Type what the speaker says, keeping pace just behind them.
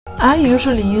I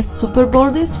usually use super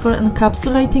bodies for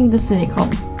encapsulating the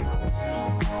silicone.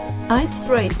 I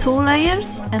spray 2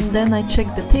 layers and then I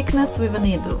check the thickness with a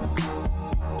needle.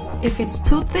 If it's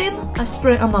too thin, I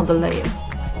spray another layer.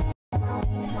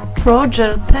 Pro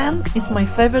Gel 10 is my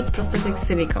favorite prosthetic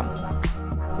silicone.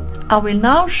 I will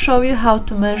now show you how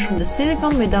to measure the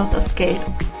silicone without a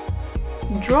scale.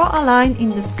 Draw a line in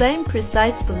the same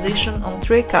precise position on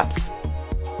 3 cups.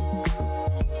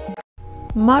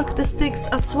 Mark the sticks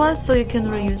as well so you can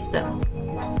reuse them.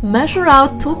 Measure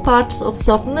out 2 parts of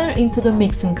softener into the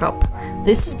mixing cup.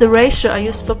 This is the ratio I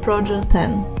use for Pro Gel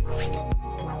 10.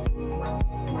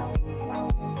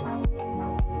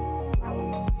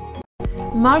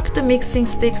 Mark the mixing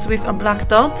sticks with a black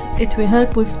dot, it will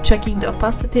help with checking the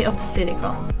opacity of the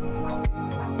silicone.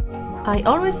 I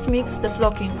always mix the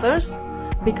flocking first,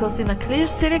 because in a clear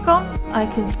silicone I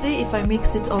can see if I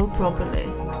mixed it all properly.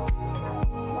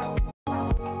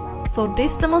 For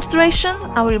this demonstration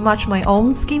I will match my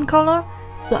own skin color,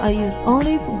 so I use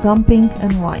olive, gum pink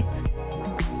and white.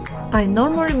 I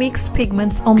normally mix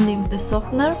pigments only with the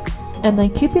softener, and I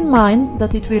keep in mind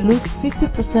that it will lose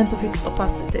 50% of its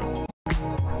opacity.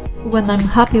 When I'm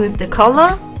happy with the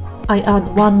color, I add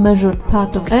 1 measured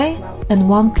part of A and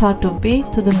 1 part of B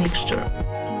to the mixture.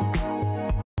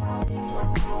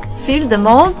 Fill the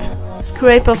mold,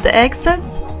 scrape off the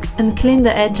excess and clean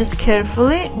the edges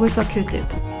carefully with a Q-tip.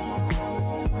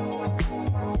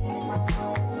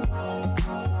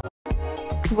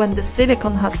 When the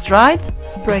silicone has dried,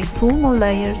 spray 2 more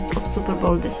layers of super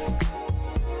bodies.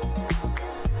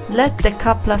 Let the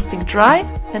cup plastic dry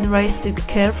and raise it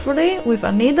carefully with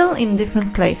a needle in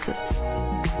different places.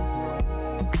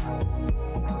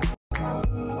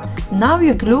 Now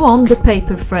you glue on the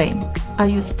paper frame. I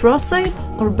use Procide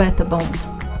or Beta Bond.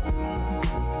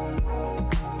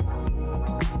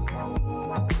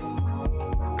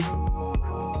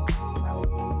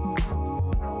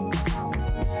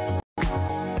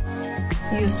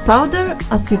 Use powder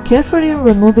as you carefully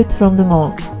remove it from the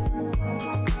mold.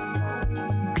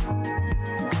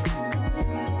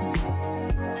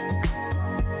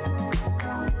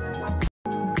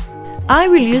 I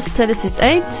will use Telesis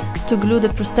 8 to glue the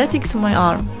prosthetic to my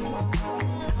arm.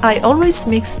 I always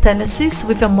mix Telesis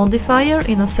with a modifier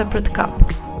in a separate cup.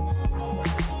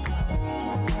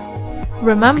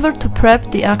 Remember to prep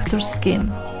the actor's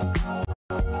skin.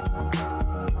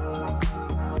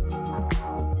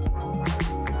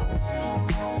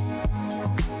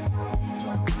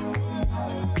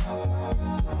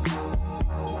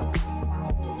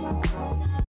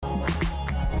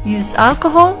 Use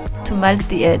alcohol to melt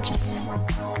the edges.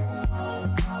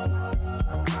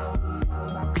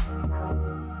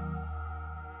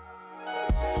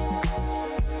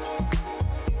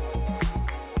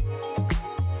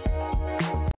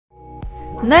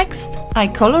 Next, I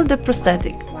color the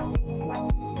prosthetic.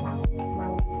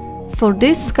 For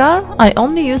this scar, I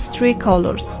only use 3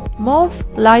 colors: mauve,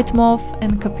 light mauve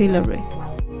and capillary.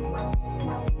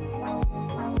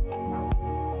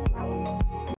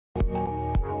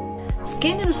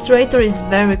 Skin Illustrator is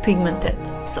very pigmented,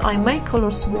 so I make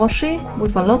colors washy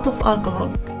with a lot of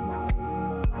alcohol.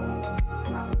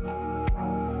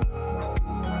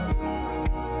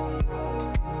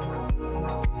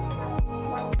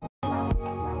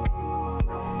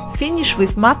 Finish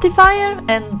with mattifier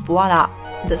and voila!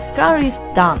 The scar is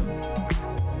done!